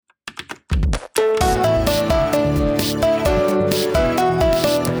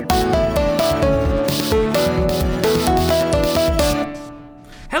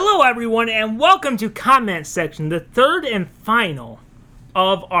everyone, and welcome to Comment Section, the third and final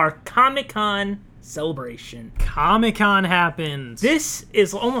of our Comic-Con celebration. Comic-Con happened. This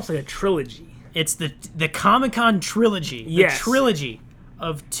is almost like a trilogy. It's the Comic-Con trilogy. Yes. The trilogy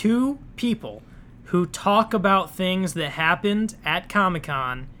of two people who talk about things that happened at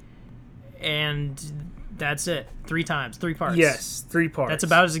Comic-Con, and that's it. 3 times, 3 parts. Yes, 3 parts. That's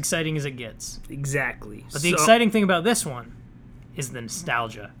about as exciting as it gets. Exactly. But the exciting thing about this one is the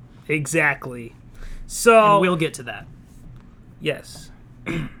nostalgia. Exactly. So... And we'll get to that. Yes.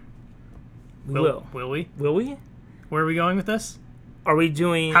 We will. Will we? Will we? Where are we going with this? Are we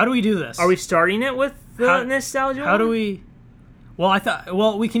doing... How do we do this? Are we starting it with the nostalgia? How do we...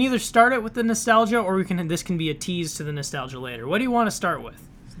 Well, we can either start it with the nostalgia, or this can be a tease to the nostalgia later. What do you want to start with?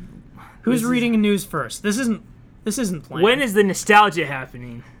 Who's reading news first? This isn't planned. When is the nostalgia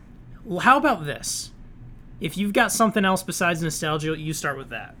happening? Well, how about this? If you've got something else besides nostalgia, you start with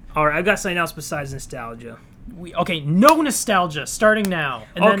that. All right, I've got something else besides nostalgia. No nostalgia, starting now.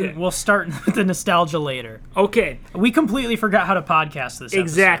 And then we'll start with the nostalgia later. Okay. We completely forgot how to podcast this episode.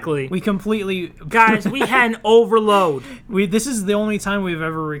 Exactly. We completely... Guys, we had an overload. This is the only time we've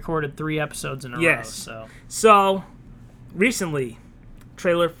ever recorded 3 episodes in a row. So, recently,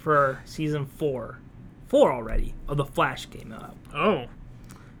 trailer for Season 4 already, of The Flash came out. Oh.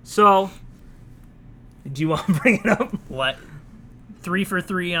 So, do you want to bring it up? What? 3 for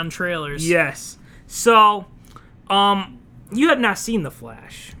 3 on trailers. Yes. So, you have not seen The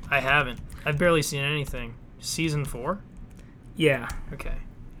Flash. I haven't. I've barely seen anything. Season 4? Yeah. Okay.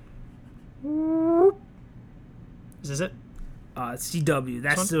 Is this it? It's CW.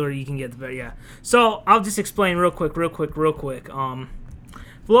 That's where you can get the... Yeah. So, I'll just explain real quick. A little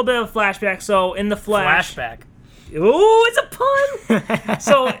bit of a flashback. So, in The Flash... Flashback. Ooh, it's a pun!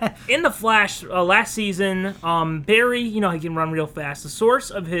 So, in The Flash, last season, Barry, he can run real fast. The source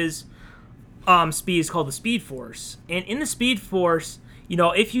of his speed is called the Speed Force. And in the Speed Force,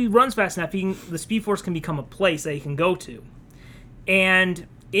 if he runs fast enough, the Speed Force can become a place that he can go to. And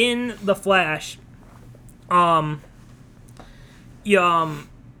in The Flash, the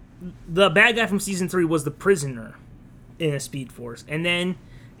bad guy from Season 3 was the prisoner in a Speed Force. And then...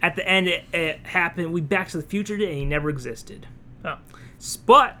 at the end, it happened. We Back to the Future did, and he never existed. Oh.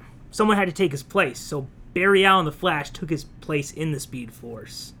 But someone had to take his place. So Barry Allen, the Flash, took his place in the Speed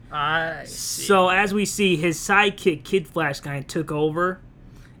Force. I see. So as we see, his sidekick, Kid Flash, kind of took over.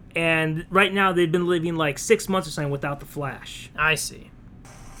 And right now, they've been living like 6 months or something without the Flash. I see.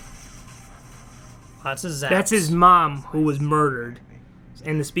 That's his That's his mom who was murdered.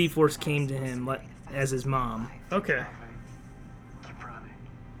 And the Speed Force came to him as his mom. Okay.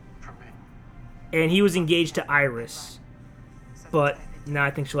 And he was engaged to Iris. But now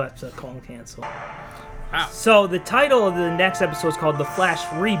I think she'll have to call and cancel. Wow. So the title of the next episode is called The Flash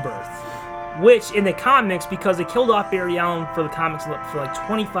Rebirth. Which, in the comics, because they killed off Barry Allen for the comics for like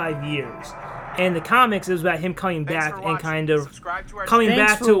 25 years. And the comics, it was about him coming back and kind of coming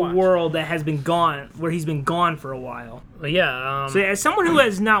back to a world that has been gone, where he's been gone for a while. Yeah. So as someone who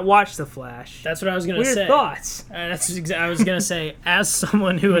has not watched The Flash... That's what I was going to say. Weird thoughts. I was going to say, as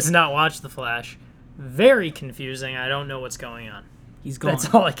someone who has not watched The Flash, very confusing. I don't know what's going on. He's gone.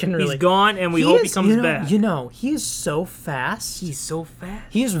 That's all I can really... He's gone, and we hope he comes back. He is so fast. He's so fast.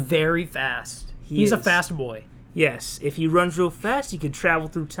 He is very fast. He's a fast boy. Yes. If he runs real fast, he can travel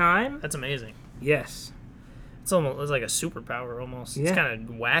through time. That's amazing. Yes. It's like a superpower almost. Yeah. It's kind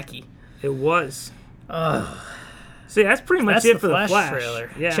of wacky. It was. So yeah, that's pretty much it for the Flash trailer.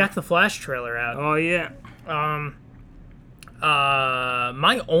 Yeah. Check the Flash trailer out. Oh yeah.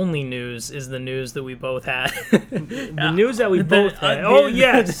 My only news is the news that we both had. The news that we both had. Oh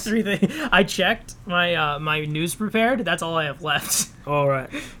yes. The 3 things. I checked my news prepared. That's all I have left. All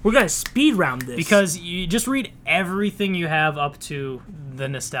right. We're gonna speed round this because you just read everything you have up to the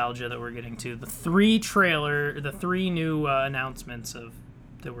nostalgia that we're getting to. The 3 new announcements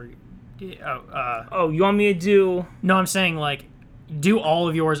that were. Oh, you want me to do? No, I'm saying do all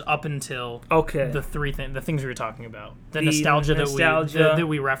of yours up until the 3 the things we were talking about. The nostalgia that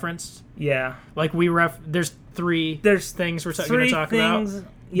we referenced. Yeah. There's 3 things we're going to talk about.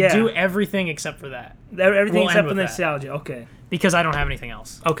 Yeah. Do everything except for that. Everything except for nostalgia. Okay. Because I don't have anything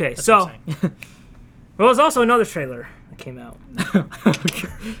else. Okay. That's so well, there's also another trailer that came out.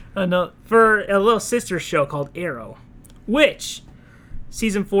 For a little sister show called Arrow, which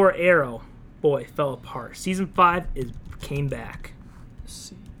Season 4 Arrow fell apart. Season 5 came back.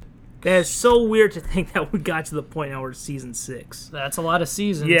 That is so weird to think that we got to the point now we're Season 6. That's a lot of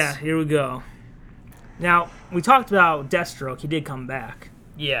seasons. Yeah, here we go. Now, we talked about Deathstroke. He did come back.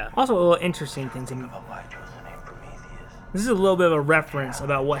 Yeah. Also, a little interesting thing to me. This is a little bit of a reference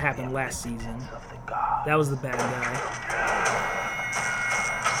about what happened last season. That was the bad guy.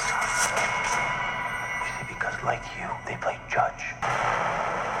 Because like you, they play judge.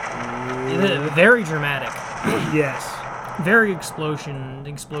 Very dramatic. Yes. Very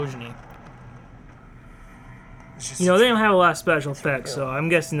explosiony. You know, they don't have a lot of special effects, so I'm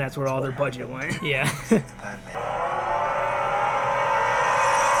guessing that's where all their budget went. Yeah.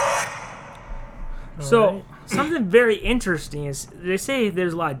 So, something very interesting is they say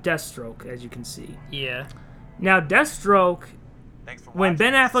there's a lot of Deathstroke, as you can see. Yeah. Now, Deathstroke, when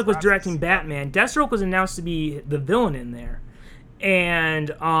Ben Affleck was directing Batman, Deathstroke was announced to be the villain in there. And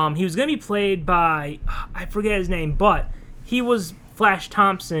he was going to be played by, I forget his name, but he was Flash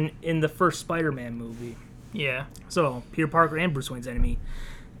Thompson in the first Spider-Man movie. Yeah. So, Peter Parker and Bruce Wayne's enemy.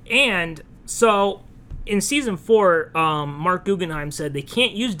 And so, in Season 4, Mark Guggenheim said they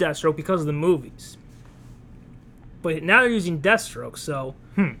can't use Deathstroke because of the movies. But now they're using Deathstroke, so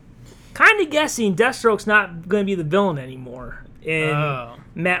kind of guessing Deathstroke's not going to be the villain anymore in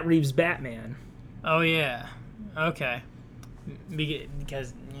Matt Reeves' Batman. Oh, yeah. Okay.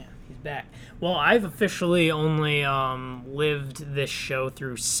 Because, yeah, he's back. Well, I've officially only lived this show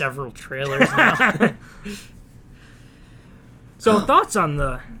through several trailers now. So, thoughts on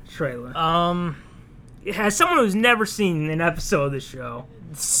the trailer? As someone who's never seen an episode of the show.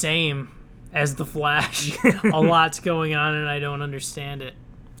 Same as The Flash. A lot's going on and I don't understand it.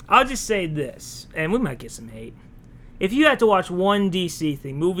 I'll just say this, and we might get some hate. If you had to watch one DC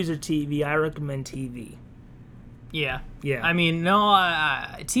thing, movies or TV, I recommend TV. Yeah. Yeah. I mean, no,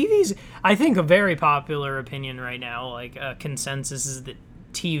 TV's, I think, a very popular opinion right now. Like, consensus is that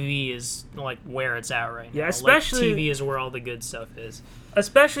TV is, like, where it's at right now. Yeah, especially... Like, TV is where all the good stuff is.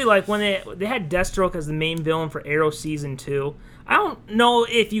 Especially, like, when they had Deathstroke as the main villain for Arrow Season 2. I don't know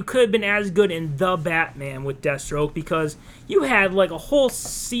if you could have been as good in The Batman with Deathstroke, because you had, like, a whole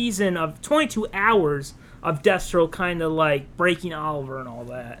season of 22 hours of Deathstroke kind of, like, breaking Oliver and all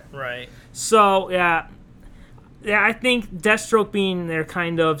that. Right. So, yeah, I think Deathstroke being there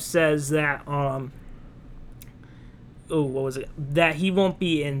kind of says that, that he won't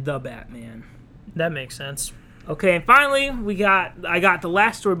be in The Batman. That makes sense. Okay, and finally, I got the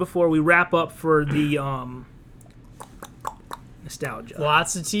last story before we wrap up for the, nostalgia.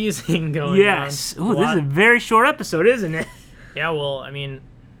 Lots of teasing going on. Yes. Ooh, this is a very short episode, isn't it? Yeah, well, I mean...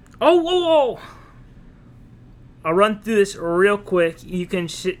 Oh! I'll run through this real quick. You can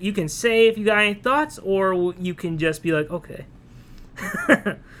say if you got any thoughts, or you can just be like, okay.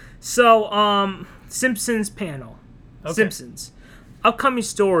 So, Simpsons panel. Okay. Simpsons. Upcoming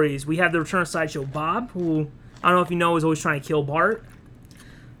stories. We have the return of Sideshow Bob, who, I don't know if you know, is always trying to kill Bart.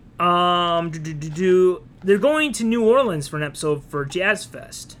 They're going to New Orleans for an episode for Jazz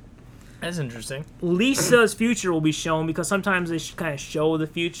Fest. That's interesting. Lisa's future will be shown, because sometimes they kind of show the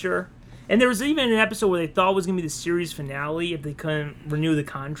future. And there was even an episode where they thought it was going to be the series finale if they couldn't renew the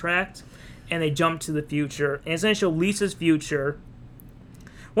contract. And they jumped to the future. And it's going to show Lisa's future.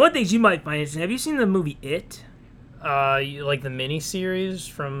 One of the things you might find interesting, have you seen the movie It? Like the miniseries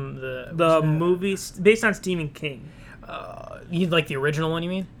from the movie based on Stephen King. You like the original one, you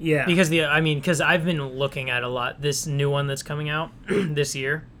mean? Yeah. Because I've been looking at a lot. This new one that's coming out this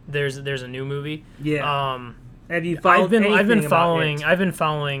year. There's a new movie. Yeah. Have you followed? I've been following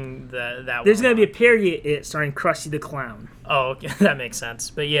that. There's going to be a parody of It starring Krusty the Clown. Oh, okay. That makes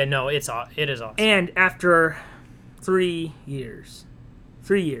sense. But yeah, no, it is awesome. And after 3 years,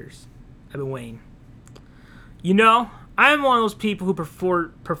 I've been waiting. You know, I'm one of those people who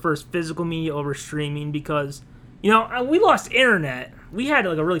prefers physical media over streaming, because, you know, we lost internet. We had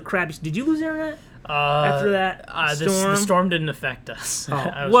like a really crappy. Did you lose internet after that storm? The storm didn't affect us.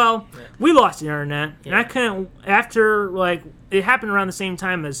 We lost internet, and I couldn't. After, like, it happened around the same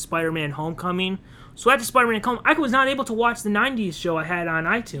time as Spider-Man: Homecoming. So after Spider-Man: Homecoming, I was not able to watch the '90s show I had on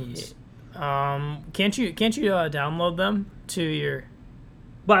iTunes. Can't you download them to your?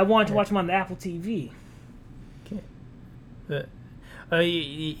 But I wanted to watch them on the Apple TV.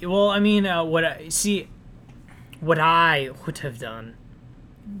 Well, I mean, what I would have done,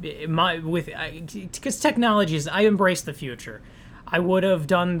 because technology is, I embrace the future. I would have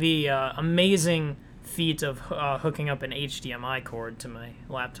done the amazing feat of hooking up an HDMI cord to my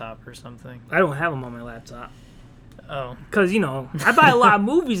laptop or something. I don't have them on my laptop. Oh, because, you know, I buy a lot of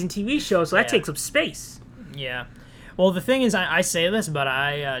movies and TV shows, so that takes up space. Yeah. Well, the thing is, I say this, but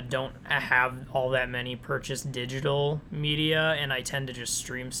I don't have all that many purchased digital media, and I tend to just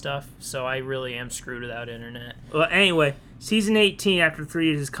stream stuff, so I really am screwed without internet. Well, anyway, Season 18, after 3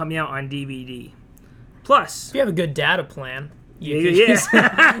 years, is coming out on DVD. Plus... If you have a good data plan...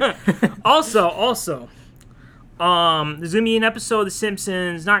 Yeah. Also, there's gonna be an episode of The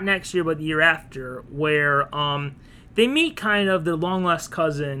Simpsons, not next year, but the year after, where they meet kind of their long lost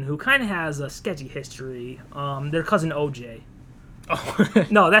cousin, who kind of has a sketchy history. Their cousin OJ. Oh.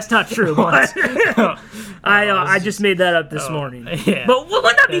 No, that's not true. But I just made that up this morning. Yeah. But wouldn't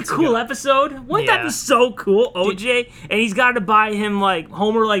that be a That's a cool good- episode? Wouldn't that Yeah. be so cool? OJ, and he's got to buy him like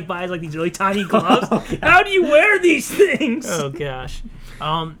Homer buys like these really tiny gloves. How do you wear these things? Oh gosh.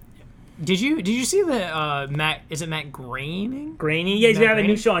 Did you see the Matt? Is it Matt Groening? Grainy, yeah, he's Matt gonna have a new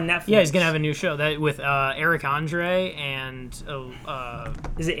Groening? show on Netflix. Yeah, he's gonna have a new show that with Eric Andre and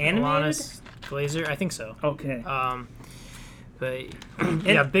Is it animated? Alanis Glazer. I think so. Okay. But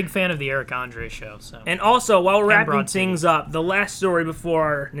yeah, big fan of the Eric Andre show. So And also, while we're wrapping Broad City. things up, the last story before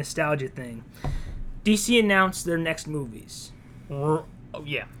our nostalgia thing, DC announced their next movies. oh,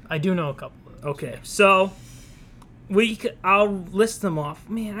 yeah, I do know a couple of those. Okay, so I'll list them off.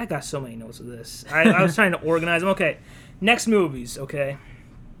 Man, I got so many notes of this. I was trying to organize them. Okay, next movies. Okay,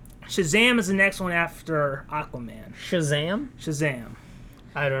 Shazam is the next one after Aquaman. Shazam? Shazam.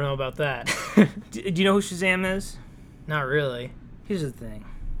 I don't know about that. Do you know who Shazam is? Not really. Here's the thing.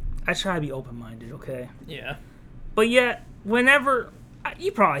 I try to be open-minded. Okay. Yeah. But yet, whenever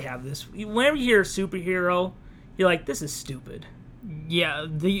you probably have this, whenever you hear a superhero, you're like, "This is stupid." Yeah,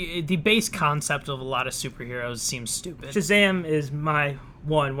 the base concept of a lot of superheroes seems stupid. Shazam is my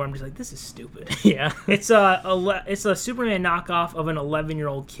one where I'm just like, "This is stupid." Yeah. It's a Superman knockoff of an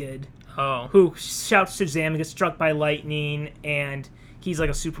 11-year-old kid Oh. who shouts Shazam and gets struck by lightning, and he's like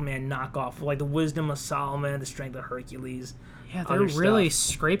a Superman knockoff with like the wisdom of Solomon, the strength of Hercules. Yeah, they're other really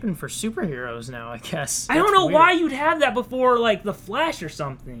stuff. scraping for superheroes now, I guess. I don't That's know weird. why you'd have that before like the Flash or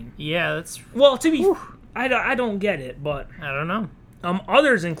something. Yeah, that's... Well, to be, I don't get it, but I don't know.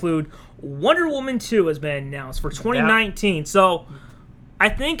 others include Wonder Woman 2 has been announced for 2019. So I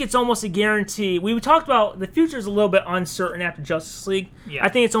think it's almost a guarantee. We talked about the future is a little bit uncertain after Justice League. Yeah. I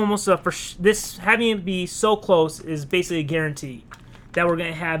think it's almost this having it be so close is basically a guarantee that we're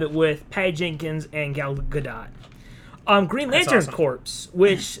going to have it with Patty Jenkins and Gal Gadot. Green Lantern awesome. Corps,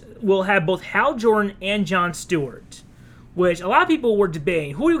 which will have both Hal Jordan and Jon Stewart, which a lot of people were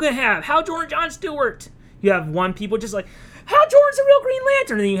debating. Who are you going to have? Hal Jordan, Jon Stewart? You have one people just like, Hal Jordan's a real Green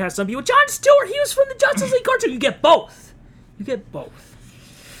Lantern. And then you have some people, Jon Stewart, he was from the Justice League cartoon. You get both. You get both.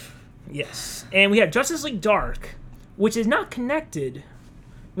 Yes. And we have Justice League Dark, which is not connected,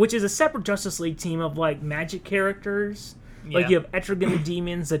 which is a separate Justice League team of like magic characters. Like Yeah. you have Etrigan the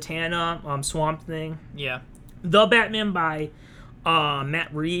Demon, Zatanna, Swamp Thing. Yeah. The Batman by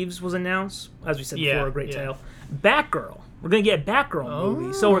Matt Reeves was announced, as we said before, a great yeah. title. Batgirl. We're going to get a Batgirl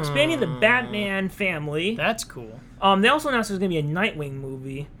movie. So we're expanding the Batman family. That's cool. They also announced there's going to be a Nightwing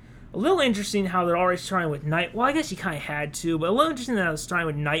movie. A little interesting how they're already starting with Well, I guess you kind of had to, but a little interesting that I was starting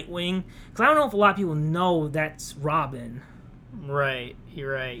with Nightwing. Because I don't know if a lot of people know that's Robin. Right.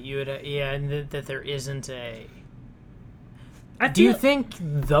 You're right. You would, and that there isn't a... I Do you feel- think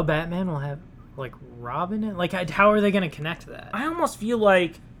the Batman will have, like, Robin in? Like, how are they going to connect that? I almost feel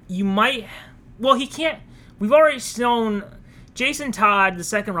like you might... Well, he can't... We've already shown Jason Todd, the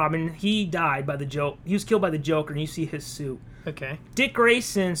second Robin, he died by the Joker. He was killed by the Joker, and you see his suit. Okay. Dick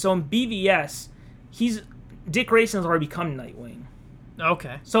Grayson, so in BVS, Dick Grayson has already become Nightwing.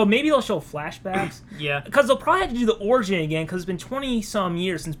 Okay. So maybe they'll show flashbacks. Yeah. Because they'll probably have to do the origin again, because it's been 20-some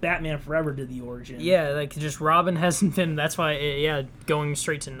years since Batman Forever did the origin. Yeah, like, just Robin hasn't been... That's why, going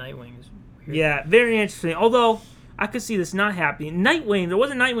straight to Nightwing is weird. Yeah, very interesting. Although, I could see this not happening. Nightwing, there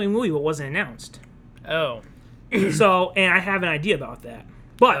was a Nightwing movie, but it wasn't announced. Oh. So, and I have an idea about that.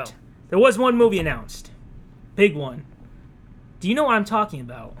 But, there was one movie announced. Big one. Do you know what I'm talking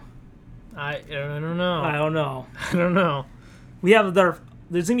about? I don't know. I don't know. I don't know. We have there's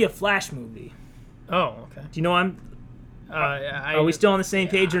going to be a Flash movie. Oh, okay. Do you know are we still on the same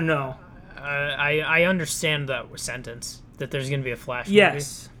page or no? I understand that sentence, that there's going to be a Flash movie.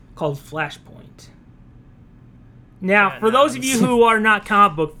 Yes. Called Flashpoint. Now, Yeah, for no, those of you who are not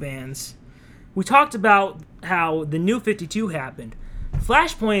comic book fans, we talked about how the New 52 happened.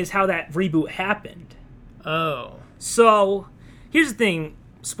 Flashpoint is how that reboot happened. Oh. So, here's the thing.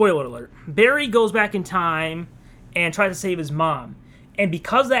 Spoiler alert. Barry goes back in time and tries to save his mom. And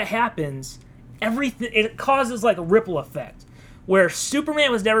because that happens, it causes like a ripple effect. Where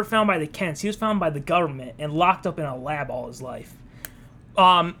Superman was never found by the Kents. He was found by the government and locked up in a lab all his life.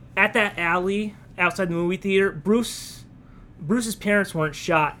 At that alley outside the movie theater, Bruce's parents weren't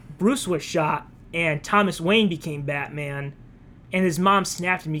shot. Bruce was shot, and Thomas Wayne became Batman, and his mom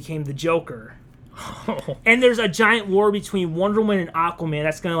snapped and became the Joker. And there's a giant war between Wonder Woman and Aquaman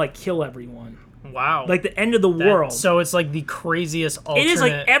that's gonna like kill everyone, Wow. like the end of the world. So it's like the craziest alternate It is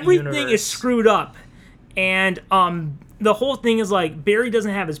like everything universe. is screwed up, And the whole thing is like Barry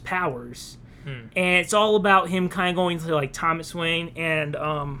doesn't have his powers, and it's all about him kind of going to like Thomas Wayne. And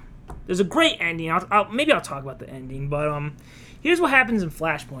there's a great ending. Maybe I'll talk about the ending, but here's what happens in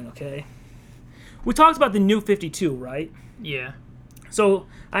Flashpoint. Okay, we talked about the New 52, right? Yeah. So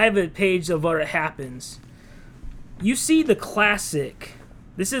I have a page of what happens. You see the classic.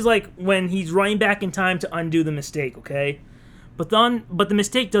 This is like when he's running back in time to undo the mistake, okay? But the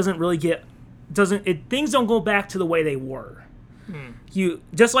mistake doesn't really things don't go back to the way they were. You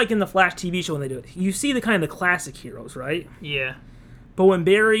just like in the Flash TV show when they do it. You see the kind of the classic heroes, right? Yeah. But when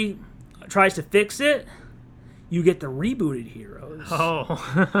Barry tries to fix it, you get the rebooted heroes.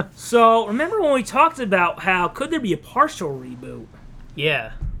 Oh. So remember when we talked about how could there be a partial reboot?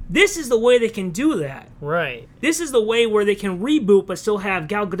 Yeah. This is the way they can do that. Right. This is the way where they can reboot but still have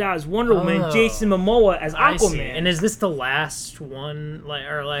Gal Gadot as Wonder Woman and Jason Momoa as I see. Aquaman. And is this the last one?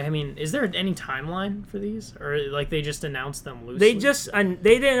 I mean, is there any timeline for these, or like they just announced them loosely? They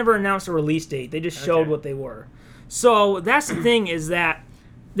didn't ever announce a release date. They just showed what they were. So that's the thing is that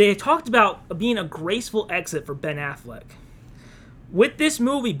they talked about being a graceful exit for Ben Affleck. With this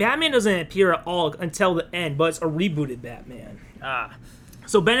movie, Batman doesn't appear at all until the end, but it's a rebooted Batman. Ah.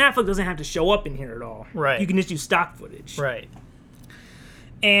 So Ben Affleck doesn't have to show up in here at all. Right. You can just use stock footage. Right.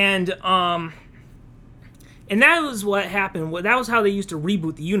 And that was what happened. That was how they used to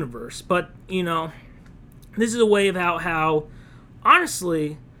reboot the universe. But, this is a way about how,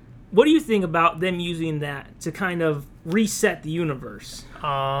 honestly, what do you think about them using that to kind of reset the universe?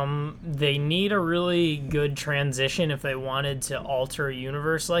 They need a really good transition if they wanted to alter a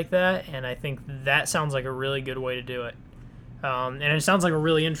universe like that, and I think that sounds like a really good way to do it. And it sounds like a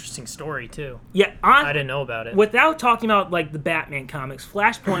really interesting story, too. Yeah, I didn't know about it. Without talking about, like, the Batman comics,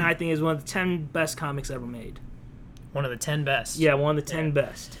 Flashpoint, I think, is one of the 10 best comics ever made. One of the 10 best. Yeah, one of the 10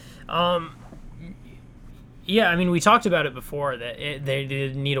 best. Yeah, I mean, we talked about it before, that they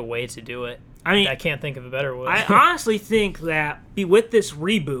did need a way to do it. I mean, I can't think of a better way. I honestly think that with this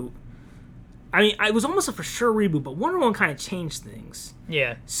reboot, it was almost a for sure reboot, but Wonder Woman kind of changed things.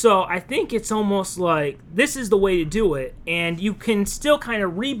 Yeah. So I think it's almost like this is the way to do it, and you can still kind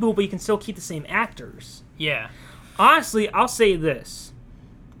of reboot, but you can still keep the same actors. Yeah. Honestly, I'll say this.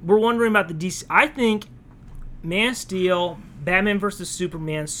 We're wondering about the DC. I think Man of Steel, Batman vs.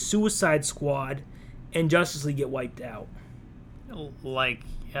 Superman, Suicide Squad, and Justice League get wiped out. Like...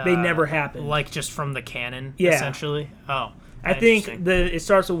 they never happened. Like just from the canon, yeah. Essentially? Oh. I think it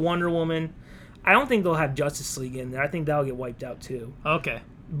starts with Wonder Woman. I don't think they'll have Justice League in there. I think that'll get wiped out too. Okay.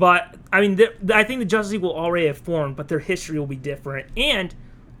 But, I think the Justice League will already have formed, but their history will be different. And,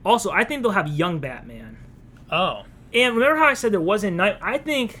 also, I think they'll have young Batman. Oh. And remember how I said there wasn't I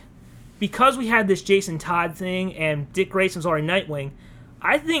think because we had this Jason Todd thing and Dick Grayson's already Nightwing,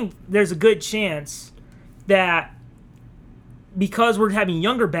 I think there's a good chance that because we're having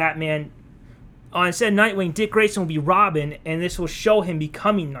younger Batman, instead of Nightwing, Dick Grayson will be Robin, and this will show him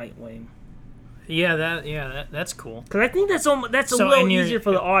becoming Nightwing. Yeah, that's cool. Because I think that's a little easier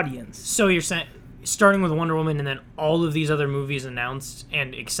for the audience. So you're saying, starting with Wonder Woman and then all of these other movies announced,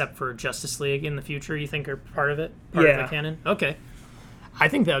 and except for Justice League in the future, you think are part of it? Part of the canon? Okay. I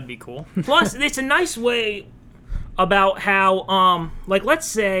think that would be cool. Plus, it's a nice way about how, let's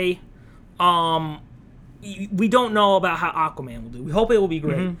say, we don't know about how Aquaman will do. We hope it will be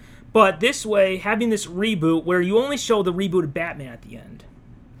great. Mm-hmm. But this way, having this reboot where you only show the rebooted Batman at the end.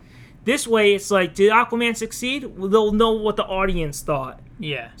 This way, it's like, did Aquaman succeed? Well, they'll know what the audience thought.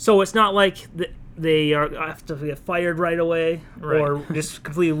 Yeah. So it's not like they have to get fired right away or just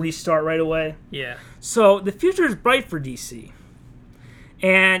completely restart right away. Yeah. So the future is bright for DC.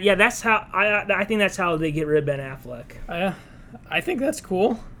 And yeah, that's how I think that's how they get rid of Ben Affleck. I think that's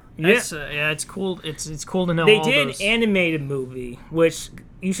cool. Yeah, it's cool. It's cool to know. They did an animated movie, which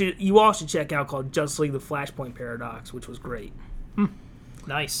you all should check out, called Justice League: The Flashpoint Paradox, which was great.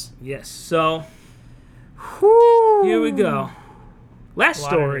 Nice. Yes. So here we go. Last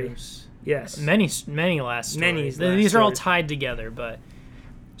story. Yes. Many last stories. These are all tied together, but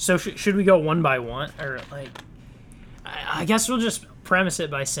so should we go one by one, or like? I guess we'll just premise it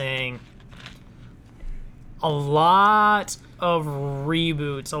by saying a lot of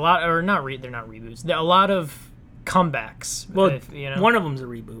reboots, they're not reboots. A lot of comebacks. Well, one of them's a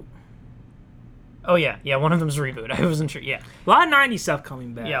reboot. Oh yeah, one of them's a reboot. I wasn't sure. Yeah, a lot of '90s stuff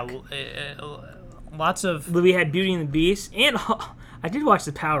coming back. Yeah, lots of. We had Beauty and the Beast, and I did watch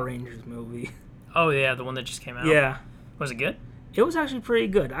the Power Rangers movie. Oh yeah, the one that just came out. Yeah, was it good? It was actually pretty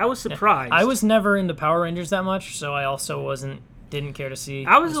good. I was surprised. I was never into Power Rangers that much, so I also didn't care to see.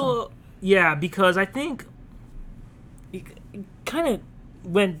 I was a little, because I think it kind of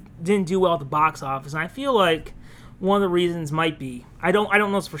didn't do well at the box office, and I feel like one of the reasons might be I don't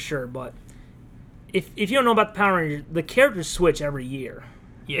know this for sure, but if you don't know about the Power Rangers, the characters switch every year.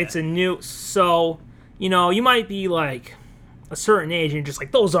 Yeah. It's a new, so you might be like a certain age and you're just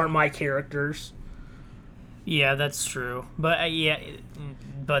like, those aren't my characters. Yeah, that's true. But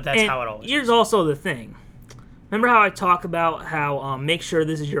but that's how it always Here's also the thing. Remember how I talk about how make sure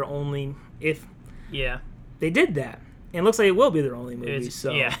this is your only, if they did that. And it looks like it will be their only movie.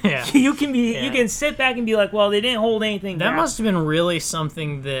 So yeah. you can sit back and be like, well, they didn't hold anything back. That must have been really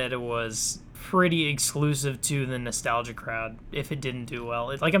something that was pretty exclusive to the nostalgia crowd if it didn't do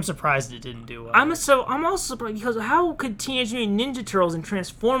well. I'm surprised it didn't do well. I'm also surprised because how could Teenage Mutant Ninja Turtles and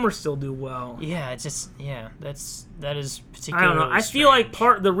Transformers still do well? Yeah, it's just that is particularly I don't know. I feel like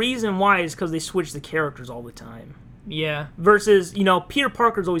the reason why is because they switch the characters all the time. Yeah. Versus, Peter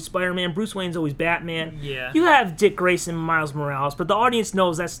Parker's always Spider-Man, Bruce Wayne's always Batman. Yeah. You have Dick Grayson, Miles Morales, but the audience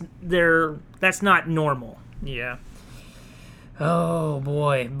knows that's not normal. Yeah. Oh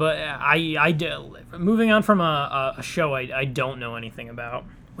boy, but moving on from a show I don't know anything about.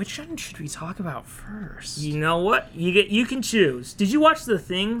 Which one should we talk about first? You know what? You can choose. Did you watch the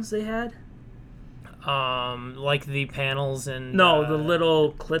things they had? Like the panels and the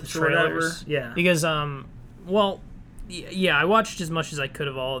little clips or whatever. Yeah. Because I watched as much as I could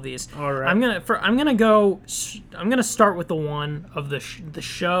of all of these. All right. I'm gonna start with the one of the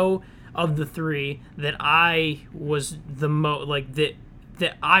show of the three that I was the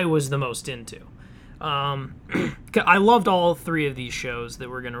that I was the most into. I loved all three of these shows that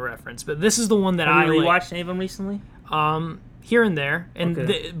we're gonna reference, but this is the one that Have you rewatched any of them recently? Here and there, and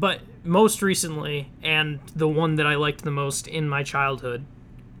okay. But most recently, and the one that I liked the most in my childhood,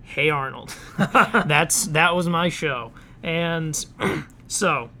 Hey Arnold. That was my show, and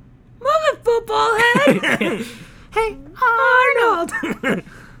so move it, football head. Hey Arnold.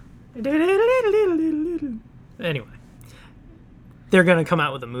 Anyway, they're gonna come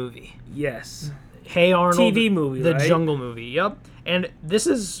out with a movie. Yes. Hey Arnold, TV movie, the right? Jungle movie. Yep, and this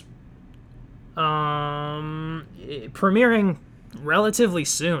is premiering relatively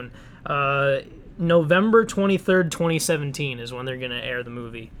soon. November 23rd, 2017 is when they're gonna air the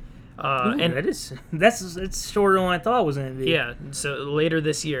movie. And it's shorter than I thought it was gonna be. Yeah, so later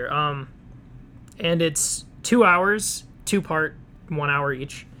this year. And it's 2 hours, 2-part, 1 hour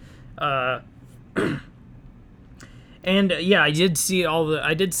each. And I did see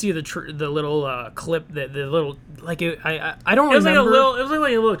the little clip that the little I don't remember. It was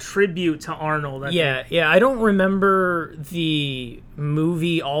like a little tribute to Arnold. I don't remember the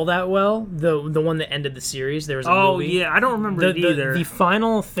movie all that well. The one that ended the series. There was a movie. Oh yeah, I don't remember it either. The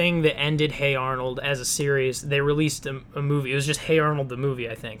final thing that ended Hey Arnold as a series, they released a movie. It was just Hey Arnold the movie,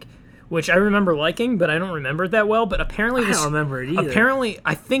 I think. Which I remember liking, but I don't remember it that well. But apparently, I don't remember it either. Apparently,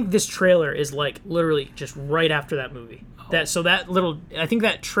 I think this trailer is literally just right after that movie. I think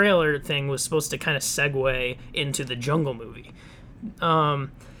that trailer thing was supposed to kind of segue into the Jungle movie.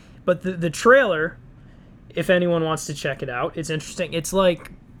 But the trailer, if anyone wants to check it out, it's interesting. It's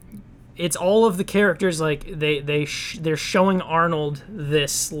all of the characters they're showing Arnold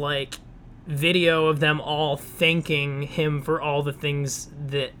this video of them all thanking him for all the things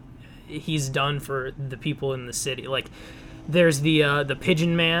that he's done for the people in the city. There's the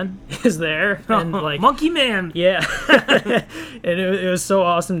Pigeon Man is there, and Monkey Man. Yeah, and it was so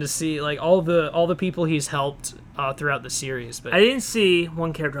awesome to see all the people he's helped throughout the series. But I didn't see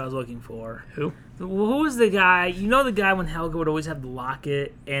one character I was looking for. Who? Who was the guy? You know the guy when Helga would always have the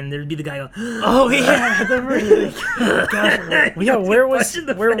locket, and the'd be the guy going, "Oh yeah, where was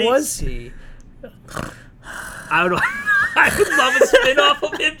he?" I don't know. I would love a spin-off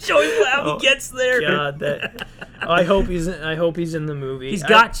of him showing how he gets there. God, I hope he's in the movie. He's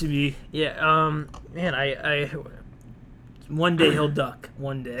got to be. Yeah. Man, I one day he'll duck.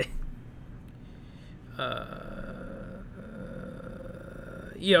 One day.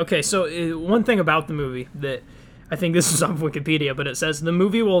 Yeah. Okay. So one thing about the movie that I think this is off Wikipedia, but it says the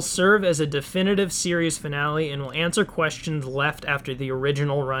movie will serve as a definitive series finale and will answer questions left after the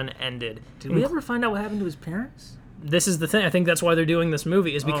original run ended. Did we ever find out what happened to his parents? This is the thing. I think that's why they're doing this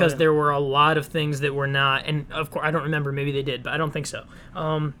movie, is because there were a lot of things that were not, and of course I don't remember. Maybe they did, but I don't think so.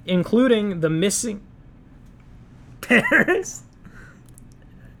 Including the missing parents.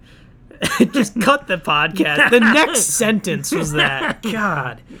 Just cut the podcast. The next sentence was that.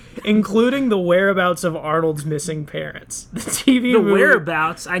 God. Including the whereabouts of Arnold's missing parents. The TV movie.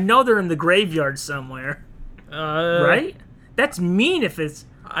 Whereabouts? I know they're in the graveyard somewhere. Right? That's mean if it's...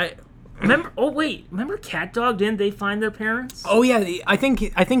 Remember? Oh wait! Remember Cat Dog? Didn't they find their parents? Oh yeah, I think he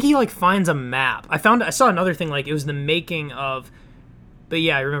finds a map. I saw another thing. It was the making of But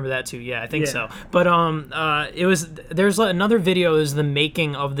yeah, I remember that too. Yeah, I think so. But there's another video is the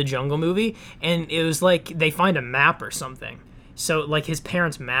making of the Jungle movie, and it was like they find a map or something. So like his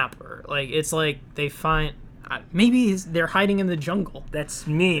parents' map, or like it's like they find maybe they're hiding in the jungle. That's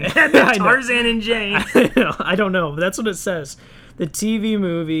mean. Tarzan and Jane. I don't know, but that's what it says. The TV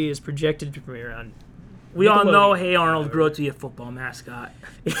movie is projected to premiere on. We all know Hey Arnold grew up to be a football mascot.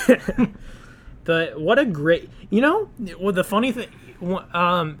 But what a great, well, the funny thing,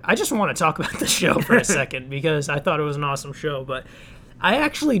 I just want to talk about the show for a second because I thought it was an awesome show, but I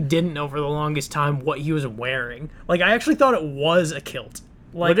actually didn't know for the longest time what he was wearing. Like, I actually thought it was a kilt.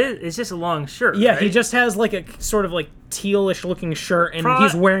 Like, but it's just a long shirt. Yeah, right? He just has like a sort of like tealish looking shirt, and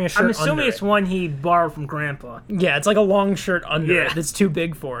he's wearing a shirt. I'm assuming under it's one he borrowed from Grandpa. Yeah, it's like a long shirt under it that's too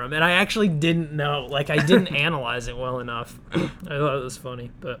big for him, and I actually didn't know. Like, I didn't analyze it well enough. I thought it was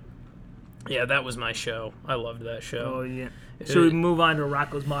funny, but yeah, that was my show. I loved that show. Oh yeah. Should we move on to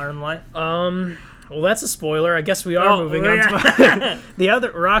Rocko's Modern Life? Well, that's a spoiler. I guess we are moving on to the other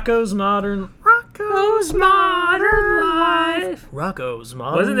Rocko's Modern Life. Rocko's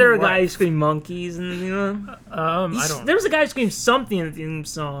Modern Wasn't there a Life. guy who screamed monkeys and I don't. There was a guy who screamed something in the theme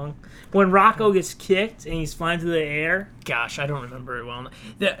song when Rocko gets kicked and he's flying through the air. Gosh, I don't remember it well.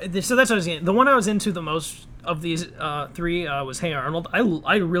 So that's what I was getting. The one I was into the most of these three was Hey Arnold.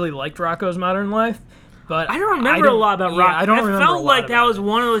 I really liked Rocko's Modern Life, but I don't remember a lot about Rocko. I don't remember. I felt like that was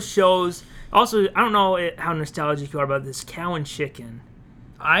one of those shows. Also, I don't know how nostalgic you are about this Cow and Chicken.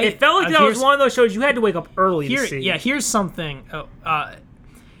 It felt like that was one of those shows you had to wake up early to see. Yeah, here's something. I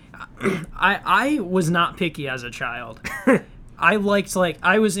was not picky as a child. I liked,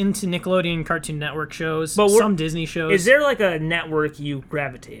 I was into Nickelodeon Cartoon Network shows, some Disney shows. Is there like a network you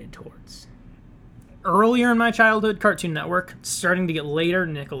gravitated towards? Earlier in my childhood, Cartoon Network. Starting to get later,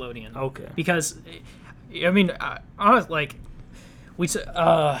 Nickelodeon. Okay. Because, I mean, honestly, we should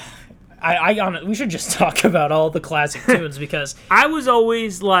just talk about all the classic tunes because I was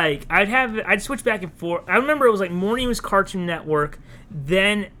always like I'd switch back and forth. I remember it was like morning was Cartoon Network,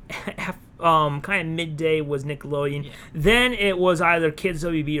 then kind of midday was Nickelodeon, then it was either Kids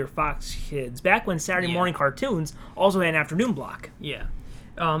WB or Fox Kids. Back when Saturday morning cartoons also had an afternoon block. Yeah.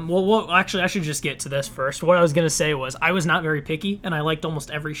 Well, actually, I should just get to this first. What I was going to say was I was not very picky, and I liked almost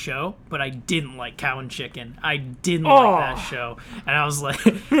every show, but I didn't like Cow and Chicken. I didn't like that show. And I was like,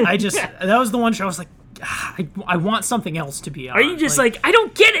 that was the one show I was like, I want something else to be on. Are you just like I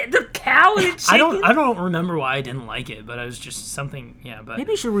don't get it, the cow and the chicken? I don't remember why I didn't like it, but it was just something, but...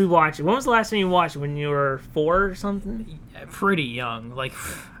 Maybe you should rewatch it. When was the last time you watched it? When you were 4 or something? Pretty young. Like,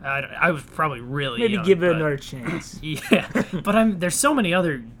 I was probably really young. Maybe give it another chance. Yeah, but there's so many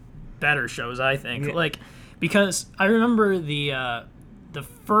other better shows, I think. Yeah. Like, because I remember the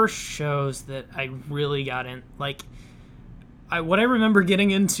first shows that I really got in, like... what I remember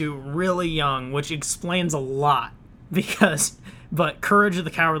getting into really young, which explains a lot, but Courage of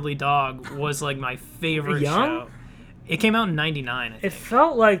the Cowardly Dog was like my favorite show. It came out in '99. I think. It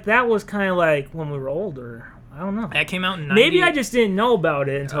felt like that was kind of like when we were older. I don't know. That came out in 90. Maybe I just didn't know about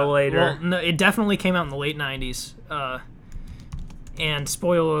it until later. Well, no, it definitely came out in the late '90s. And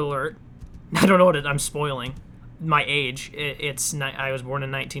spoiler alert, I don't know what I'm spoiling. My age. I was born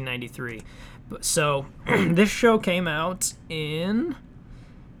in 1993. So, this show came out in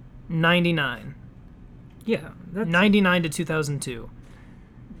 99. Yeah. 99 to 2002.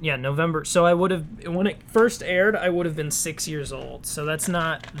 Yeah, November. So when it first aired, I would have been 6 years old. So that's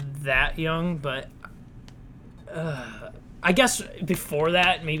not that young, but I guess before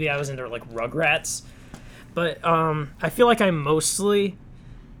that, maybe I was into like Rugrats. But I feel like I mostly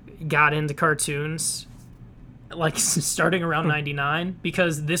got into cartoons like starting around 99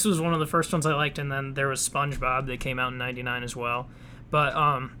 because this was one of the first ones I liked, and then there was SpongeBob that came out in 99 as well. But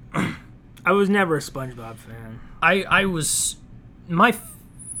I was never a SpongeBob fan. I was my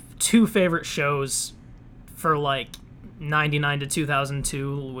two favorite shows for like 99 to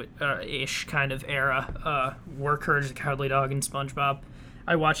 2002 ish kind of era were Courage the Cowardly Dog and SpongeBob.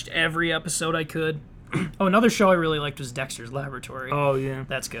 I watched every episode I could. Oh, another show I really liked was Dexter's Laboratory. Oh, yeah.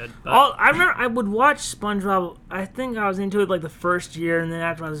 That's good. I remember I would watch SpongeBob. I think I was into it like the first year, and then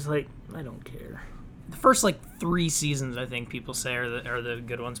after I was just like, I don't care. The first like 3 seasons, I think people say are the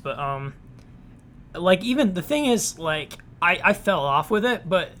good ones. But like even the thing is like I fell off with it,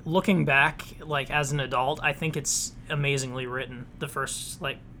 but looking back like as an adult, I think it's amazingly written. The first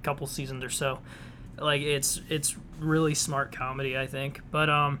like couple seasons or so, like it's really smart comedy, I think.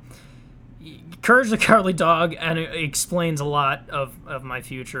 But Courage the Cowardly Dog, and it explains a lot of my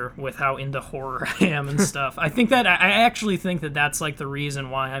future with how into horror I am and stuff. I actually think that that's like the reason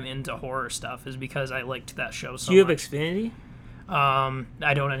why I'm into horror stuff is because I liked that show so much. Do you have Xfinity?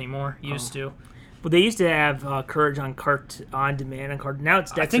 I don't anymore. Used to. But they used to have Courage on demand and now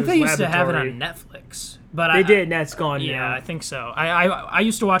it's Dexter's I think they used to have it Laboratory. on Netflix. But They did, and that's gone Yeah, now. I think so. I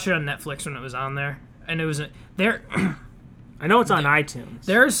used to watch it on Netflix when it was on there, and it was there. I know it's on iTunes.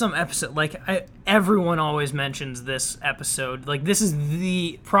 There is some episode everyone always mentions this episode. Like this is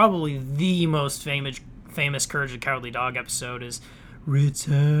probably the most famous Courage the Cowardly Dog episode is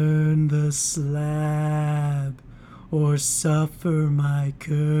Return the Slab or Suffer My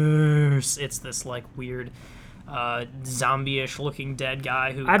Curse. It's this like weird zombie-ish looking dead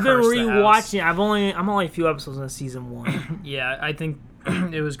guy who I've been cursed the house. rewatching. I'm only a few episodes in season 1. Yeah, I think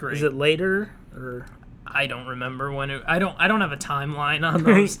it was great. Is it later or? I don't remember when it. I don't have a timeline on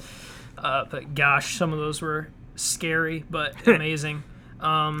those. But gosh, some of those were scary but amazing.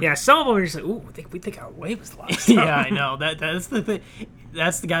 Yeah, some of them are just like, ooh, we think our way was lost. Yeah, I know that's the thing.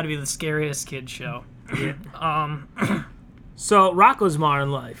 That's got to be the scariest kid show. Yeah. So Rocko's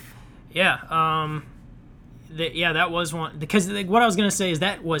Modern Life. Yeah. That was one because what I was gonna say is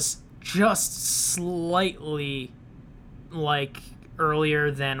that was just slightly like earlier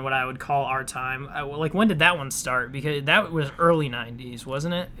than what I would call our time. Like when did that one start? Because that was early 90s,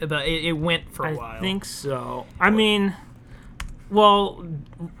 wasn't it? But it went for a while. I think so. I mean, well,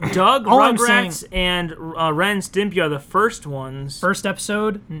 Doug, All I'm Rugrats, and Ren and Stimpy are the first ones. First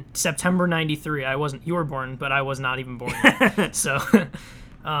episode, September 93. You were born, but I was not even born yet. So,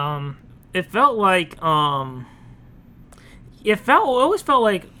 it felt like, it always felt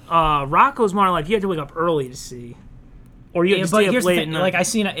like Rocko's Modern Life, you had to wake up early to see. Or you had to stay up late at night. Like I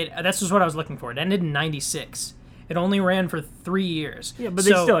seen it. That's just what I was looking for. It ended in '96. It only ran for 3 years. Yeah, but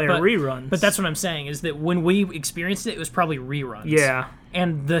they still air reruns. But that's what I'm saying is that when we experienced it, it was probably reruns. Yeah.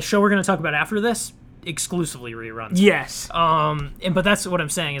 And the show we're going to talk about after this, exclusively reruns. Yes. But that's what I'm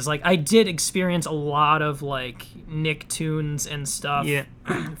saying is like I did experience a lot of like Nicktoons and stuff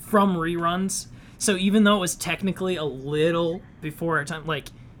from reruns. So even though it was technically a little before our time, like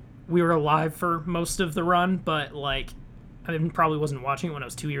we were alive for most of the run, but like I probably wasn't watching it when I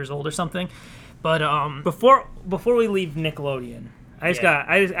was 2 years old or something. But before we leave Nickelodeon, I just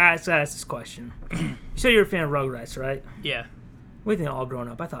asked this question. You said you were a fan of Rugrats, right? Yeah. What do you think all grown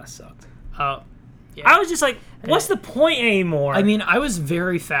up? I thought it sucked. Yeah. I was just like, what's the point anymore? I mean, I was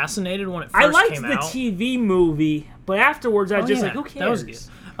very fascinated when it first came out. I liked the TV movie, but afterwards I was just like, who cares? That was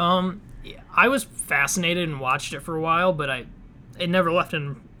good. I was fascinated and watched it for a while, but it never left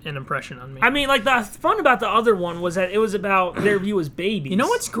an impression on me. I mean, like, the fun about the other one was that it was about their view as babies. You know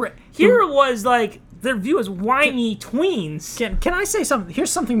what's great? Here it was, like, their view as whiny tweens. Can I say something? Here's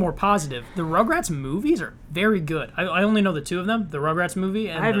something more positive. The Rugrats movies are very good. I only know the two of them, the Rugrats movie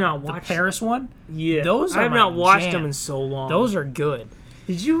and I have not watched the Paris one. Yeah. Those are I have not watched jam. them in so long. Those are good.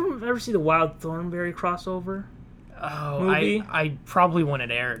 Did you ever see the Wild Thornberry crossover? Oh, movie? I probably when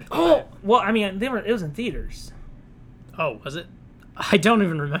it aired. Oh, well, I mean, it was in theaters. Oh, was it? I don't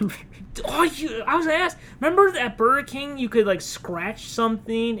even remember. Oh, I was gonna ask. Remember at Burger King, you could like scratch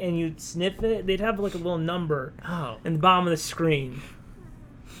something and you'd sniff it. They'd have like a little number in the bottom of the screen.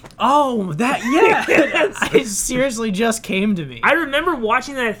 Oh, it seriously just came to me. I remember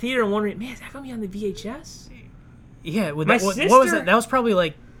watching that at theater and wondering, man, is that gonna be on the VHS? Yeah, what was sister- that? That was probably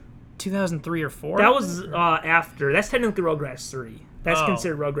like 2003 or 4. That was after. That's technically Rugrats 3. That's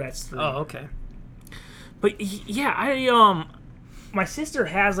considered Rugrats 3. Oh, okay. But yeah, my sister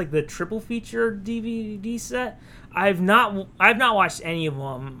has like the triple feature DVD set. I've not watched any of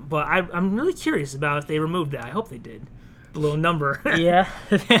them, but I'm really curious about if they removed that. I hope they did. The little number. Yeah.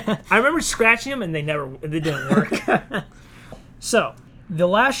 I remember scratching them and they didn't work. So, the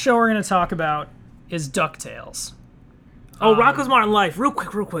last show we're going to talk about is DuckTales. Oh, Rocko's Modern Life. Real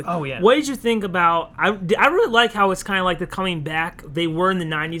quick. Oh, yeah. What did you think about... I really like how it's kind of like the coming back. They were in the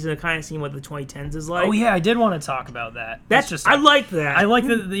 90s and kind of seeing what the 2010s is like. Oh, yeah, I did want to talk about that. That's just... I like that. I like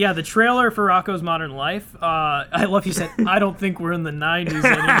the trailer for Rocko's Modern Life. I love you said, I don't think we're in the 90s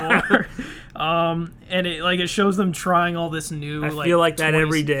anymore. And it shows them trying all this new... I feel like that toys.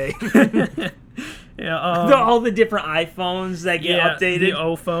 every day. Yeah, all the different iPhones that get updated. The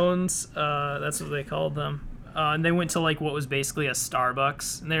O-phones, that's what they called them. And they went to like what was basically a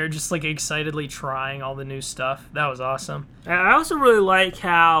Starbucks, and they were just like excitedly trying all the new stuff. That was awesome. I also really like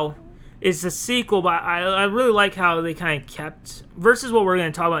how it's a sequel, but I really like how they kind of kept versus what we're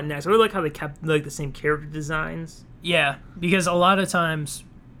going to talk about next. I really like how they kept like the same character designs. Yeah, because a lot of times,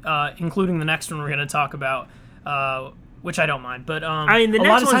 including the next one we're going to talk about, which I don't mind, but I mean the a next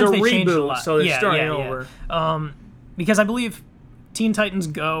lot of one's times a they changed reboot, so they're starting over. Because I believe Teen Titans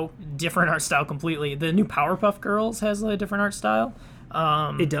Go, different art style completely. The new Powerpuff Girls has a different art style.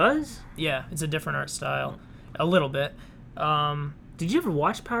 It does? Yeah, it's a different art style, a little bit. Did you ever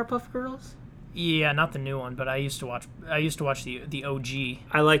watch Powerpuff Girls? Yeah, not the new one, but I used to watch the OG.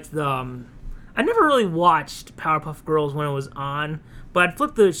 I liked the. I never really watched Powerpuff Girls when it was on, but I'd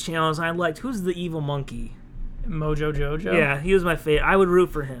flip those channels and I liked who's the evil monkey. Mojo Jojo. Yeah, he was my favorite. I would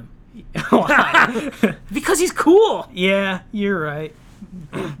root for him Why? because he's cool. Yeah, you're right.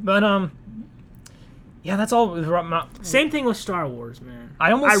 But yeah, that's all. Same thing with Star Wars, man.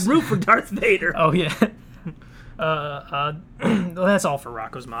 I root for Darth Vader. Oh yeah. Well, that's all for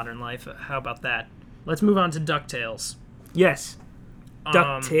Rocko's Modern Life. How about that? Let's move on to DuckTales. Yes.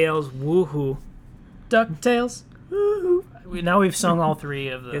 DuckTales, woohoo. DuckTales, woohoo. Now we've sung all three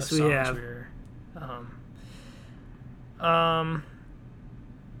of the yes, songs. We have.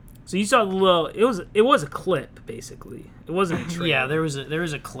 So you saw the little. It was a clip basically. It wasn't a trailer. Yeah, there was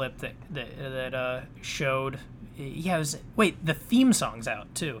a clip that showed. Yeah, it was. Wait, the theme song's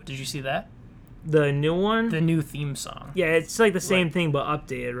out too. Did you see that? The new one? The new theme song. Yeah, it's like the same thing but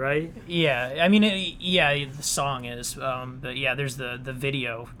updated, right? Yeah, I mean, the song is, but yeah, there's the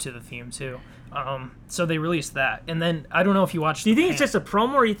video to the theme too. So they released that, and then I don't know if you watched. Do you think it's just a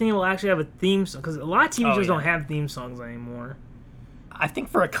promo, or do you think it will actually have a theme song? Because a lot of TV shows don't have theme songs anymore. I think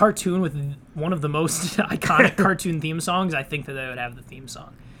for a cartoon with one of the most iconic cartoon theme songs, I think that they would have the theme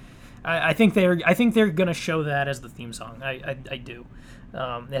song. I think they're gonna show that as the theme song. I do.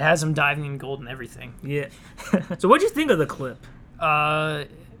 It has them diving in gold and everything. Yeah. So what'd you think of the clip?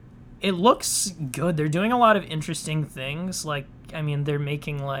 It looks good. They're doing a lot of interesting things. Like, I mean, they're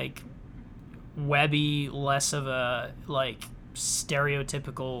making like Webby less of a like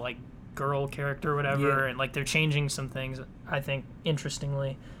stereotypical like girl character or whatever, and like they're changing some things. I think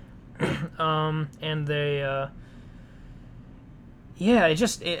interestingly, and they, I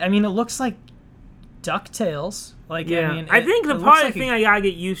mean, it looks like DuckTales. Like, yeah. I mean, I think the part of the thing I gotta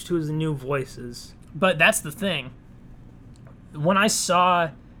get used to is the new voices. But that's the thing. When I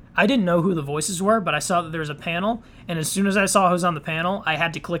didn't know who the voices were, but I saw that there was a panel, and as soon as I saw who was on the panel, I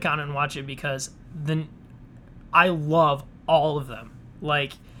had to click on it and watch it because I love all of them.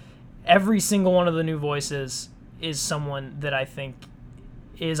 Like, every single one of the new voices is someone that I think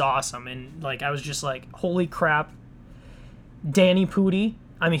is awesome, and like I was just like, holy crap. Danny Pudi.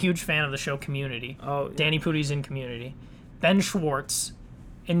 I'm a huge fan of the show Community. Oh, yeah. Danny Pudi's in Community. Ben Schwartz,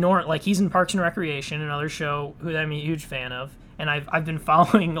 he's in Parks and Recreation, another show who I'm a huge fan of, and I've been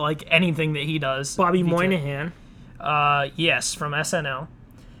following like anything that he does. Bobby Moynihan. Yes, from SNL,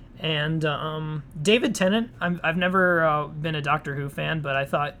 and David Tennant. I've never been a Doctor Who fan, but I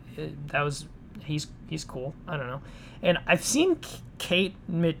thought he's cool. I don't know, and I've seen Kate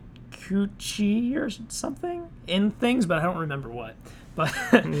McCucci or something in things, but I don't remember what. But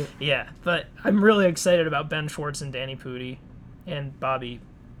yeah, but I'm really excited about Ben Schwartz and Danny Pudi and Bobby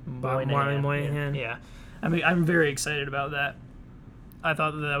Moynihan. Yeah. I mean, I'm very excited about that. I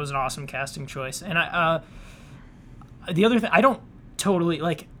thought that was an awesome casting choice. And the other thing, I don't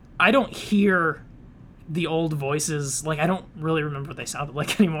hear the old voices. Like, I don't really remember what they sounded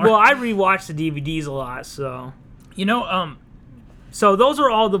like anymore. Well, I rewatch the DVDs a lot, so. You know, So those are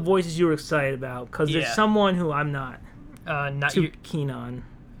all the voices you were excited about, because there's someone who I'm not too keen on.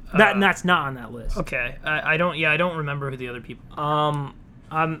 That's not on that list. Okay, I don't remember who the other people.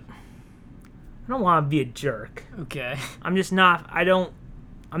 I don't want to be a jerk. Okay. I'm just not.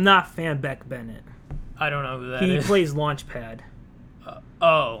 I'm not a fan of Beck Bennett. I don't know who that is. He plays Launchpad.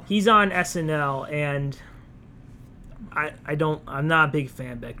 Oh. He's on SNL, and I'm not a big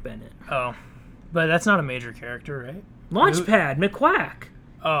fan of Beck Bennett. Oh, but that's not a major character, right? Launchpad, McQuack.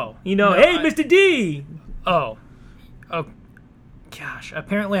 Oh. You know, hey, Mr. D. Oh, gosh.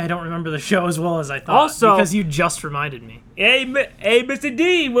 Apparently, I don't remember the show as well as I thought. Also, because you just reminded me. Hey, Mr.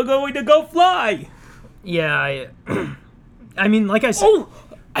 D, we're going to go fly. Yeah, I mean, like I said. Oh,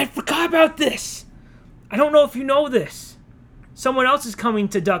 I forgot about this. I don't know if you know this. Someone else is coming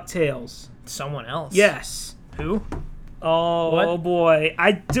to DuckTales. Someone else? Yes. Who? Oh boy.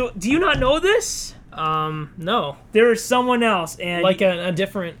 Do you not know this? No. There is someone else, and like a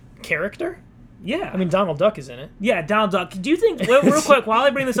different character? Yeah. I mean, Donald Duck is in it. Yeah, Donald Duck. Do you think, real quick, while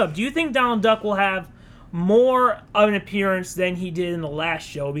I bring this up, do you think Donald Duck will have more of an appearance than he did in the last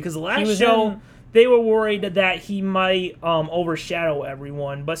show? Because the last show, they were worried that he might overshadow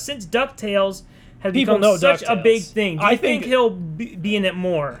everyone. But since DuckTales has become such a big thing, do you think he'll be in it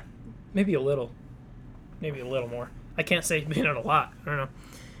more? Maybe a little. Maybe a little more. I can't say he's been in it a lot. I don't know.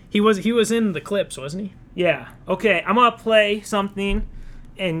 He was in the clips, wasn't he? Yeah. Okay, I'm going to play something,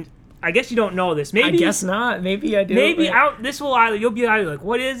 and I guess you don't know this. Maybe I guess not. Maybe I do. Maybe you'll be either like,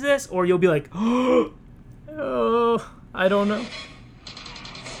 what is this? Or you'll be like, oh, I don't know.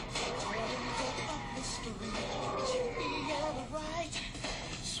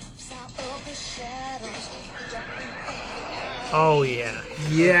 Oh yeah.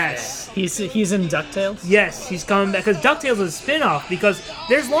 Yes. Okay. He's in DuckTales? Yes, he's coming back, because DuckTales is a spin-off, because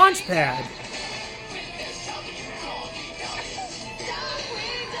there's Launchpad.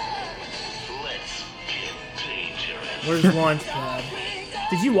 Where's Launchpad?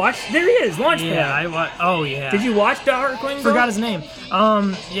 Did you watch? There he is, Launchpad. Yeah, Oh yeah. Did you watch Darkwing? Forgot his name.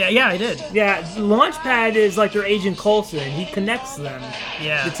 Yeah, I did. Yeah, Launchpad is like their Agent Coulson. He connects them.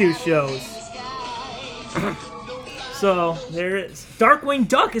 Yeah. The two shows. So there is. Darkwing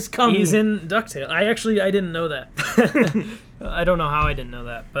Duck is coming. He's in DuckTales. I didn't know that. I don't know how I didn't know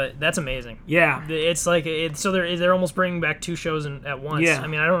that, but that's amazing. Yeah. It's like so they're almost bringing back two shows at once. Yeah. I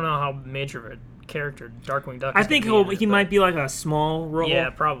mean, I don't know how major of a character Darkwing Duck is. I think he might be like a small role.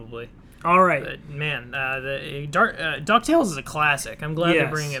 Yeah, probably. All right. But man, DuckTales is a classic. I'm glad they're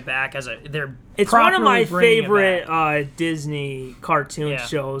bringing it back as It's one of my favorite Disney cartoon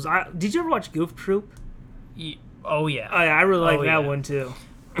shows. Did you ever watch Goof Troop? Oh yeah. I really like that one too.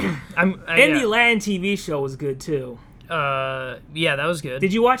 And the Aladdin TV show was good too. Yeah, that was good.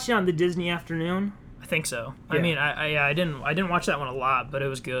 Did you watch it on the Disney Afternoon? I think so. Yeah. I mean, I didn't watch that one a lot, but it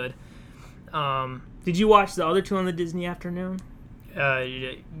was good. Did you watch the other two on the Disney Afternoon?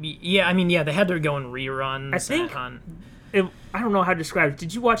 Yeah, I mean, they had their going reruns. I think I don't know how to describe it.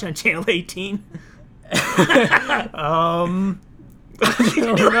 Did you watch on Channel 18? I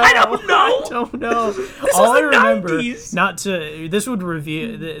don't know. This All was I the remember, 90s. This would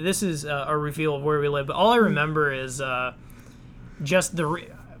reveal. This is a reveal of where we live. But all I remember is just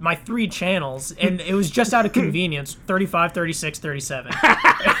my three channels, and it was just out of convenience: 35, 36, 37.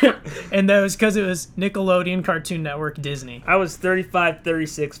 And that was because it was Nickelodeon, Cartoon Network, Disney. I was 35,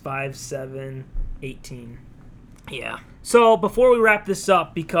 36, 5, 7, 18. Yeah. So before we wrap this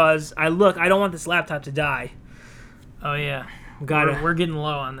up, because I don't want this laptop to die. Oh yeah. We're getting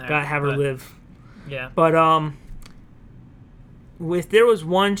low on there. Gotta have her live. Yeah. But if there was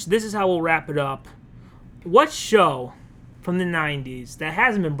one, this is how we'll wrap it up. What show from the 90s that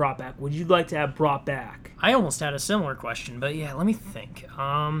hasn't been brought back would you like to have brought back? I almost had a similar question, but yeah, let me think.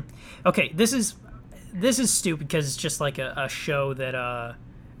 Okay, this is stupid because it's just like a show that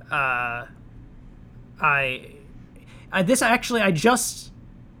I just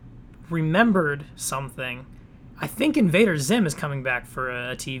remembered something. I think Invader Zim is coming back for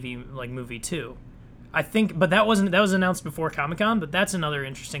a TV movie too. I think, but that was announced before Comic-Con. But that's another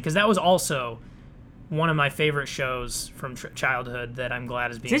interesting because that was also one of my favorite shows from childhood that I'm glad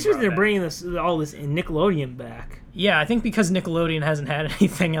is being. This was they're bringing all this in Nickelodeon back. Yeah, I think because Nickelodeon hasn't had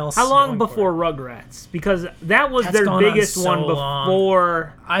anything else. How long before Rugrats? Because that was their biggest one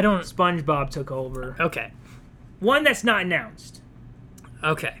before SpongeBob took over. Okay, one that's not announced.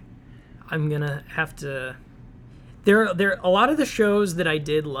 Okay, I'm gonna have to. There a lot of the shows that I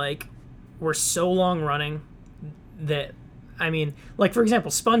did like were so long running that, I mean, like for example,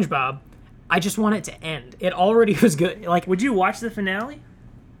 SpongeBob, I just want it to end. It already was good. Like, would you watch the finale?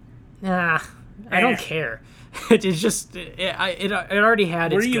 Nah, I don't care. It's just it already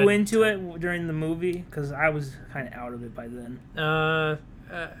had. Were you into it during the movie? Because I was kind of out of it by then.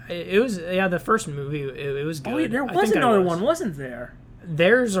 It was the first movie. It was good. Oh, there was another one, wasn't there?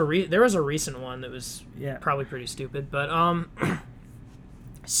 There was a recent one that was probably pretty stupid, but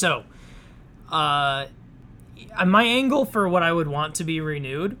so my angle for what I would want to be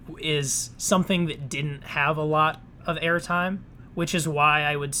renewed is something that didn't have a lot of airtime, which is why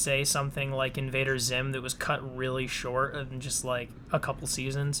I would say something like Invader Zim that was cut really short and just like a couple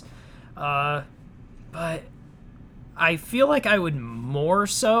seasons. But I feel like I would more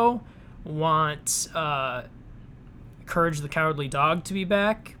so want Courage the Cowardly Dog to be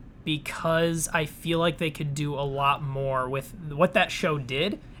back, because I feel like they could do a lot more with what that show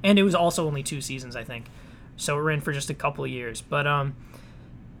did, and it was also only 2 seasons, I think, so it ran for just a couple of years. But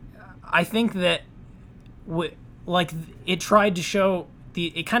I think that it tried to show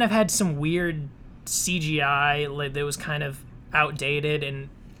it kind of had some weird CGI that was kind of outdated, and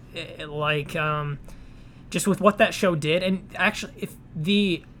just with what that show did, and actually if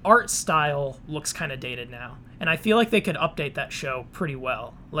the art style looks kind of dated now. And I feel like they could update that show pretty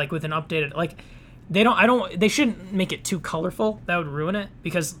well, like with an updated they shouldn't make it too colorful. That would ruin it,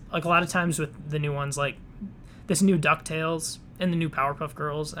 because like a lot of times with the new ones, like this new DuckTales and the new Powerpuff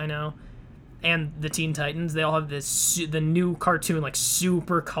Girls, I know, and the Teen Titans, they all have the new cartoon like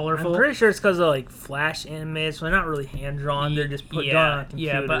super colorful. I'm pretty sure it's because of like Flash animated, so they're not really hand drawn. They're just put down on a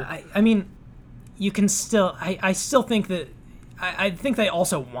computer. Yeah, but I mean, you can still. I still think that. I think they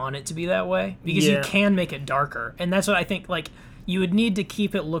also want it to be that way, because you can make it darker, and that's what I think. Like, you would need to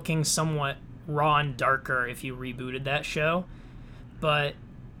keep it looking somewhat raw and darker if you rebooted that show, but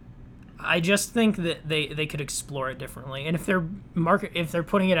I just think that they could explore it differently, and if they're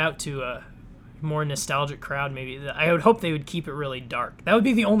putting it out to a more nostalgic crowd, maybe I would hope they would keep it really dark. That would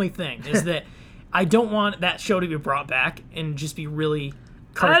be the only thing, is that I don't want that show to be brought back and just be really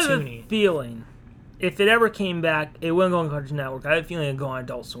cartoony. I have a feeling if it ever came back, it wouldn't go on Cartoon Network. I have a feeling it'd go on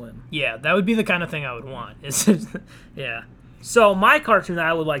Adult Swim. Yeah, that would be the kind of thing I would want. Yeah. So my cartoon that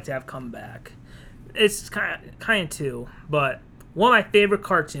I would like to have come back, it's kind of two, but one of my favorite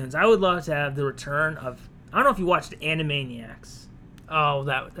cartoons, I would love to have the return of, I don't know if you watched Animaniacs. Oh,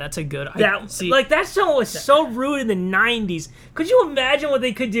 that's a good... that show was so rooted in the 90s. Could you imagine what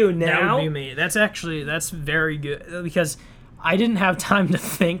they could do now? That would be me. That's very good, because I didn't have time to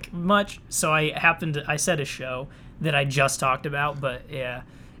think much, so I said a show that I just talked about, but yeah,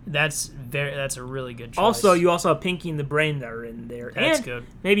 that's a really good choice. Also, you also have Pinky and the Brain that are in there. That's and good.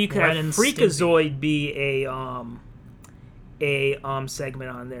 Maybe you could have Freakazoid be a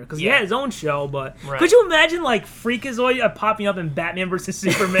segment on there, because he had his own show. But could you imagine like Freakazoid popping up in Batman vs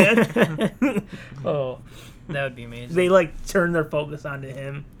Superman? Oh, that would be amazing. They like turn their focus onto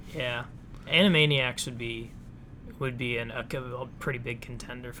him. Yeah, Animaniacs would be a pretty big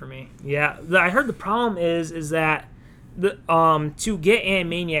contender for me. Yeah, I heard the problem is that to get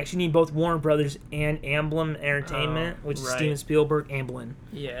Animaniacs, you need both Warner Brothers and Amblin Entertainment, which is Steven Spielberg. Amblin.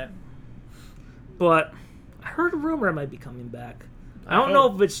 Yeah. But I heard a rumor it might be coming back. I don't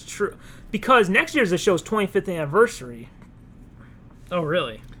know if it's true, because next year's the show's 25th anniversary. Oh,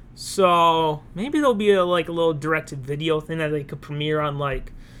 really? So maybe there'll be a little directed video thing that they could premiere on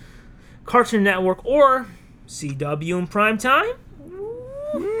like Cartoon Network or CW in prime time.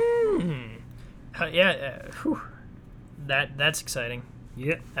 Yeah. That's exciting.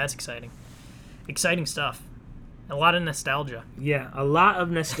 Yeah, that's exciting. Exciting stuff. A lot of nostalgia. Yeah, a lot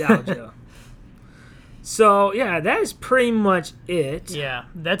of nostalgia. So yeah, that is pretty much it. Yeah,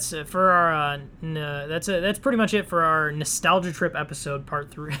 that's for our. That's pretty much it for our nostalgia trip episode,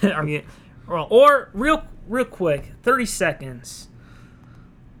 part 3. Or real quick, 30 seconds.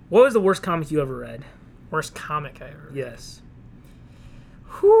 What was the worst comic you ever read? Worst comic I ever read? Yes.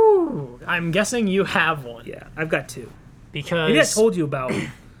 Whew. I'm guessing you have one. Yeah, I've got two. Because maybe I told you about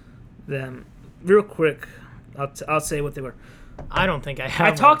them. Real quick, I'll say what they were. I don't think I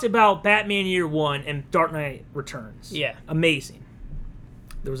have. I talked about Batman Year One and Dark Knight Returns. Yeah. Amazing.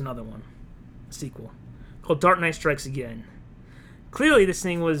 There was another one, a sequel, called Dark Knight Strikes Again. Clearly, this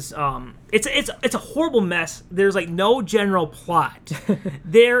thing was it's a horrible mess. There's like no general plot.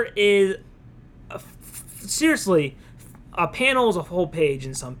 There is seriously, a panel is a whole page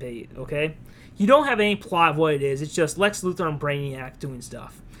in some page. Okay, you don't have any plot of what it is. It's just Lex Luthor and Brainiac doing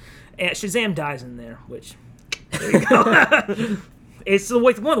stuff, and Shazam dies in there, which. There you go. It's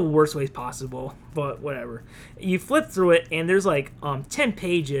one of the worst ways possible, but whatever. You flip through it, and there's like 10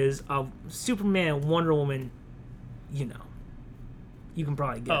 pages of Superman and Wonder Woman. You know, you can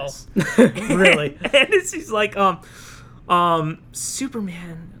probably guess. Oh, really? And it's just like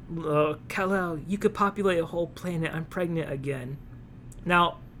Superman, Kal-El, you could populate a whole planet. I'm pregnant again.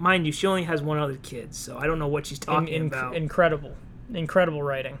 Now, mind you, she only has one other kid, so I don't know what she's talking about. Incredible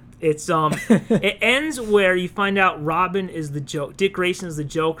writing. It's it ends where you find out Robin is the joke. Dick Grayson is the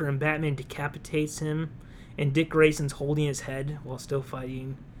Joker, and Batman decapitates him, and Dick Grayson's holding his head while still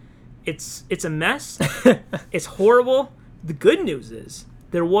fighting. It's a mess. It's horrible. The good news is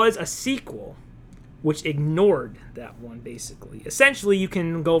there was a sequel, which ignored that one. Basically, essentially, you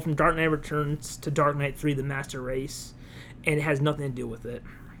can go from Dark Knight Returns to Dark Knight 3: The Master Race, and it has nothing to do with it.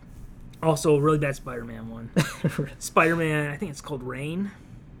 Also, a really bad Spider-Man one. Spider-Man, I think it's called Rain.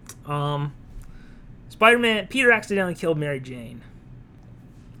 Spider-Man, Peter accidentally killed Mary Jane.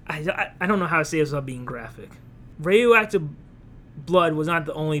 I don't know how to say this without being graphic. Radioactive blood was not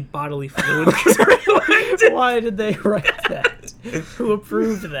the only bodily fluid. Why did they write that? Who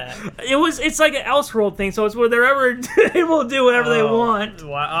approved that? It's like an Elseworld thing, so it's where they're ever able to do whatever they want.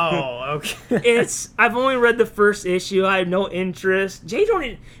 Wow. Oh, okay. I've only read the first issue. I have no interest.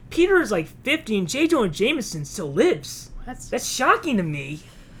 Peter is like 50, and J. Jonah Jameson still lives. That's shocking to me.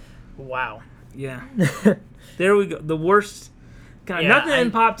 Wow. Yeah. There we go. The worst.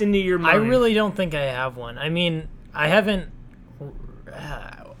 Nothing popped into your mind. I really don't think I have one. I mean, I haven't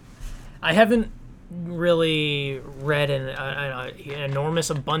really read an enormous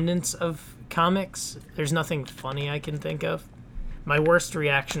abundance of comics. There's nothing funny I can think of. My worst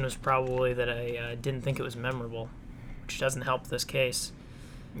reaction was probably that I didn't think it was memorable, which doesn't help this case.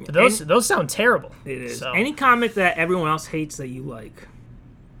 But those sound terrible. It is. So. Any comic that everyone else hates that you like.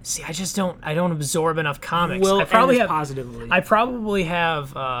 See, I don't absorb enough comics. Will I probably have positively. I probably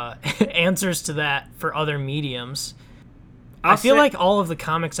have answers to that for other mediums. I feel like all of the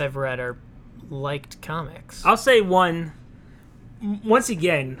comics I've read are liked comics. I'll say one, once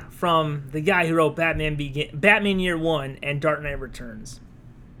again, from the guy who wrote Batman Year One and Dark Knight Returns.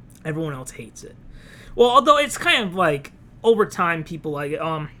 Everyone else hates it. Well, although it's kind of like, over time, people like it.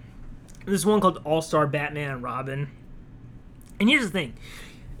 There's one called All-Star Batman and Robin. And here's the thing.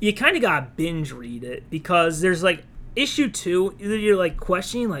 You kind of gotta binge read it, because there's like issue 2, you're like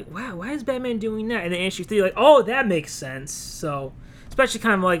questioning, like, wow, why is Batman doing that? And then issue 3, you're like, oh, that makes sense. So, especially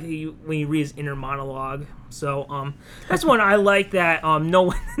kind of like when you read his inner monologue. So, that's one I like that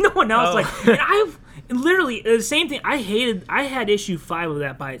no one else like. And I've literally the same thing. I had issue 5 of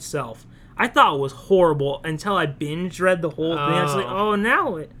that by itself. I thought it was horrible until I binge read the whole thing. I was like, oh,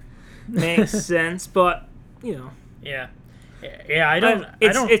 now it makes sense. But Yeah. Yeah, I don't.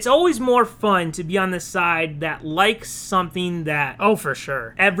 It's always more fun to be on the side that likes something that for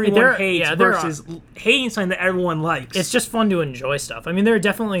sure everyone hates versus hating something that everyone likes. It's just fun to enjoy stuff. I mean, there are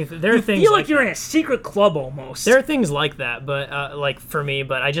things. You feel like you're in a secret club almost. There are things like that, but like for me,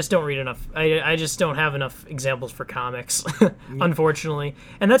 but I just don't read enough. I just don't have enough examples for comics, unfortunately.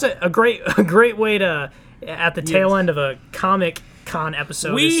 And that's a great way to at the tail end of a Comic Con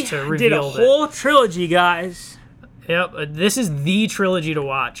episode is to reveal we did a whole trilogy, guys. Yep, this is the trilogy to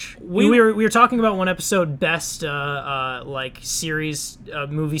watch. We were talking about one episode, best like series,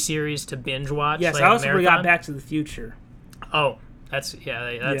 movie series to binge watch. Yes, like I also forgot Back to the Future. Oh, that's good.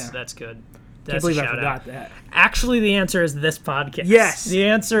 That's I can't believe I forgot that. Actually, the answer is this podcast. Yes, the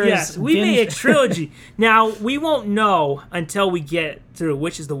answer is we made a trilogy. Now we won't know until we get through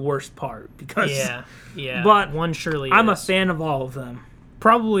which is the worst part, because But one surely. I'm a fan of all of them.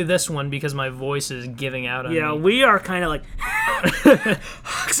 Probably this one, because my voice is giving out on me. Yeah, we are kind of like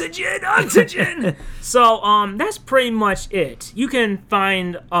oxygen. So that's pretty much it. You can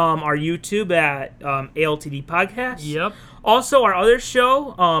find our YouTube at ALTD Podcast. Yep. Also, our other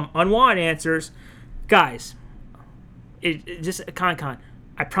show, Unwanted Answers. Guys, it just Con.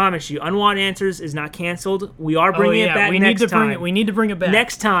 I promise you, Unwanted Answers is not canceled. We are bringing it back next time. We need to bring it back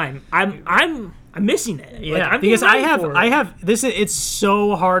next time. I'm missing it. Yeah, because I have this. It's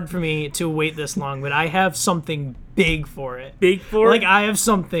so hard for me to wait this long, but I have something big for it. Like I have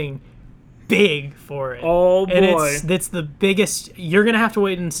something big for it. Oh boy, and it's the biggest. You're gonna have to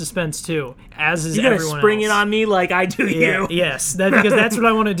wait in suspense too, as is everyone else. You're gonna spring it on me like I do you. Yes, because that's what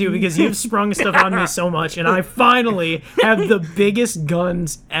I want to do. Because you've sprung stuff on me so much, and I finally have the biggest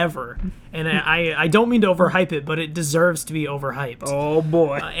guns ever. And I don't mean to overhype it, but it deserves to be overhyped. Oh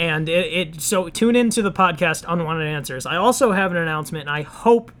boy! So tune into the podcast Unwanted Answers. I also have an announcement, and I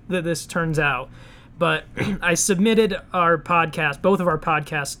hope that this turns out. But I submitted our podcast, both of our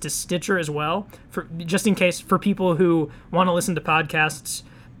podcasts, to Stitcher as well, just in case for people who want to listen to podcasts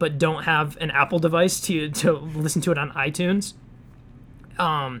but don't have an Apple device to listen to it on iTunes.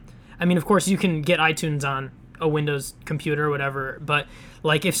 I mean, of course, you can get iTunes on a Windows computer or whatever, but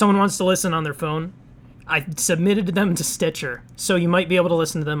like if someone wants to listen on their phone, I submitted them to Stitcher, so you might be able to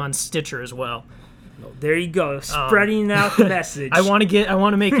listen to them on Stitcher as well. There you go, spreading out the message. I want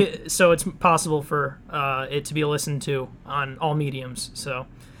to make it so it's possible for it to be listened to on all mediums. So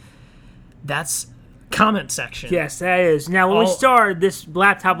that's comment section. Yes, that is. Now, when we started, this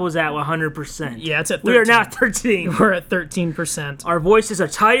laptop was at 100%. Yeah, it's at 13. We are now at 13. We're at 13%. Our voices are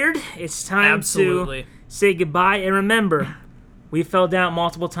tired. It's time to say goodbye. And remember, we fell down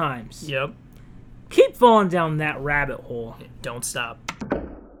multiple times. Yep. Keep falling down that rabbit hole. Don't stop.